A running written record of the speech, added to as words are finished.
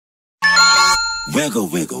Wiggle,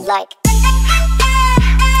 wiggle. Like.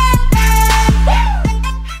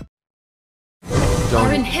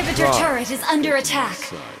 Our inhibitor turret is under attack.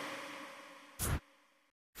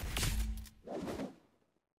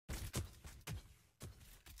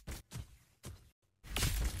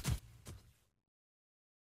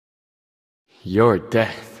 Your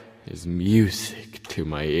death is music to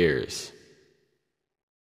my ears.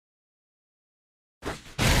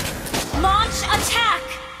 Launch attack!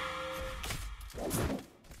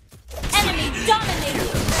 Enemy dominated!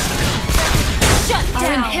 Shut down!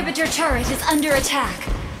 Our inhibitor turret is under attack.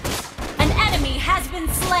 An enemy has been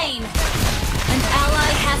slain! An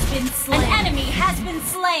ally has been slain! An enemy has been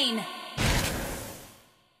slain!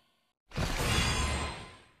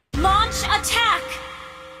 Launch attack!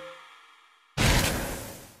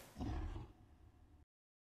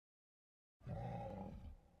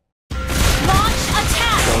 Launch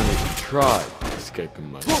attack! Don't even try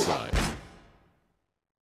escaping my sight.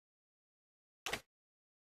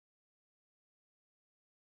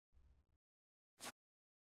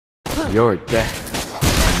 Your death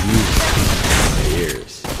is music to my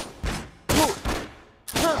ears.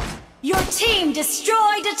 Your team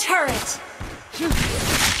destroyed a turret!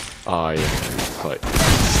 I only fight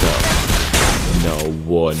myself, no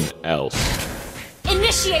one else.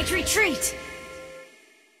 Initiate retreat!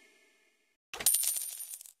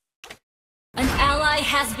 An ally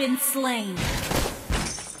has been slain.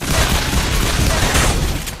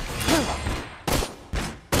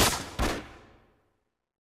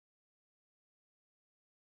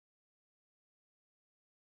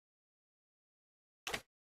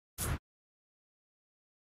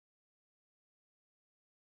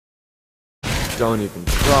 Don't even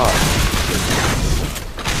try.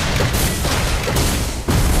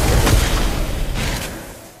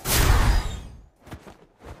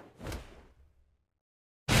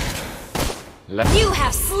 You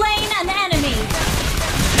have slain an enemy!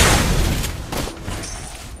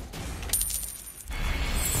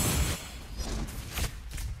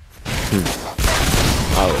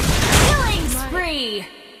 Killing spree!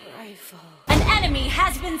 An enemy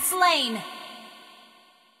has been slain!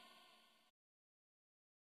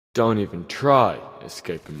 Don't even try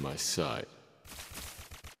escaping my sight.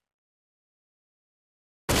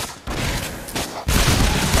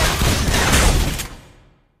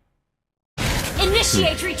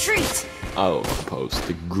 Initiate retreat! I will compose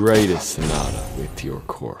the greatest sonata with your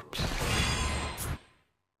corpse.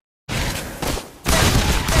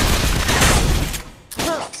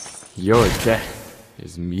 Your death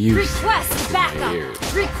is music Request to my backup!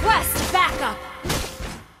 ears. Request backup!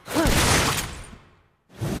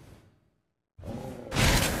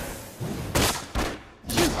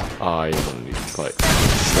 I only fight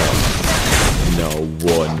myself, no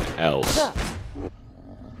one else.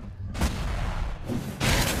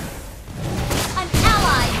 An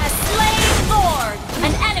ally has slain Lord!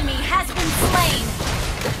 An enemy has been slain!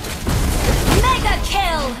 Mega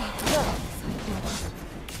kill!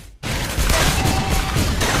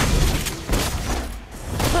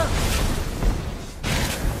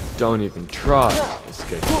 Don't even try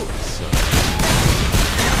escaping my sight.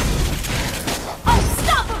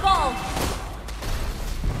 Unstoppable!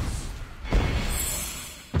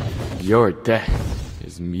 Your death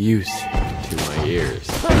is music to my ears.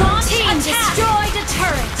 Launch team destroyed a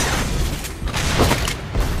turret!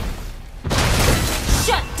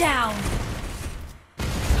 Shut down!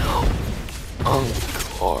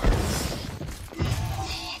 Encore.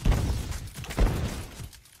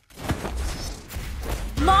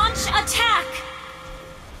 Launch attack!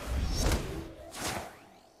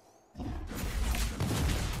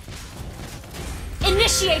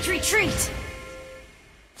 Initiate retreat!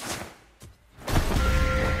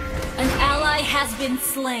 An ally has been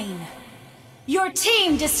slain. Your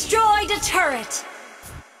team destroyed a turret!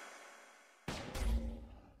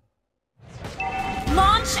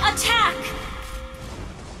 Launch attack!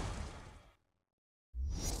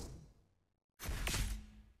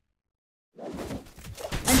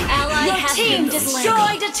 An ally has been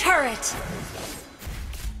destroyed a turret!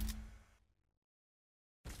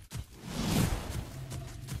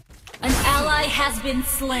 An ally has been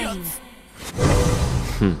slain.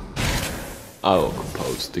 I will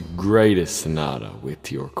compose the greatest sonata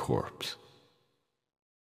with your corpse.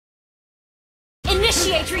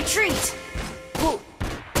 Initiate retreat!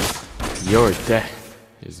 Your death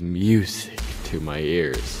is music to my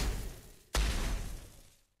ears.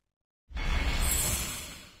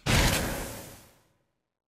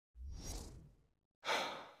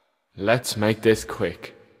 Let's make this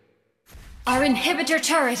quick. Our inhibitor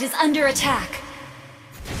turret is under attack.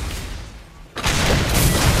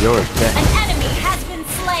 You're dead. An enemy has been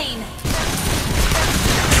slain.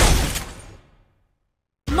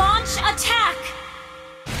 Launch attack.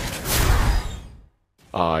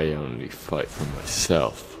 I only fight for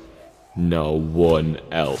myself. No one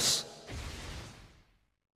else.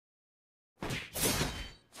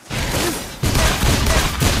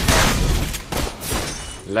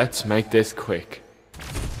 Let's make this quick.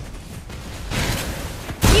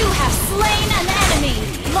 You have slain an enemy.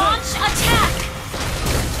 Launch attack.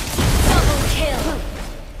 Double kill.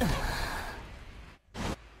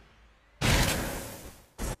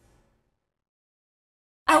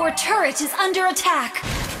 Our turret is under attack.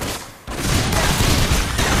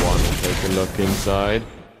 Wanna take a look inside?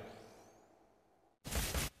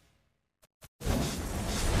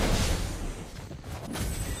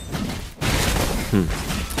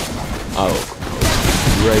 I will compose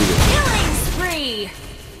the greatest. Killing spree.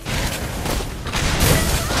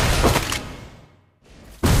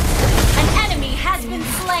 An enemy has been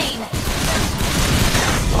slain.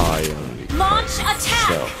 I only Launch fight for attack.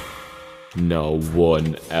 myself. No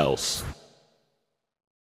one else.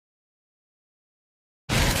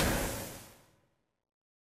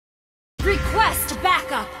 Request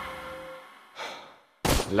backup.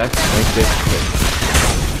 Let's make this quick.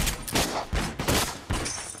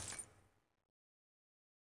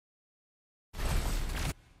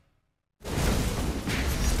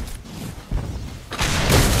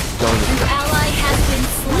 An ally has been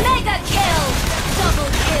slain. Mega kill.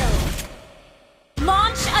 Double kill.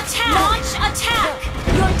 Launch attack. Launch attack.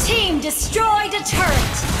 Your team destroyed a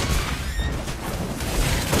turret.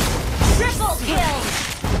 Triple kill.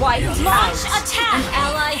 White launch attack. An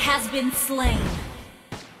ally has been slain.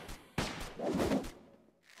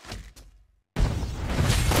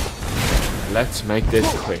 Let's make this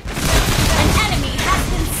quick.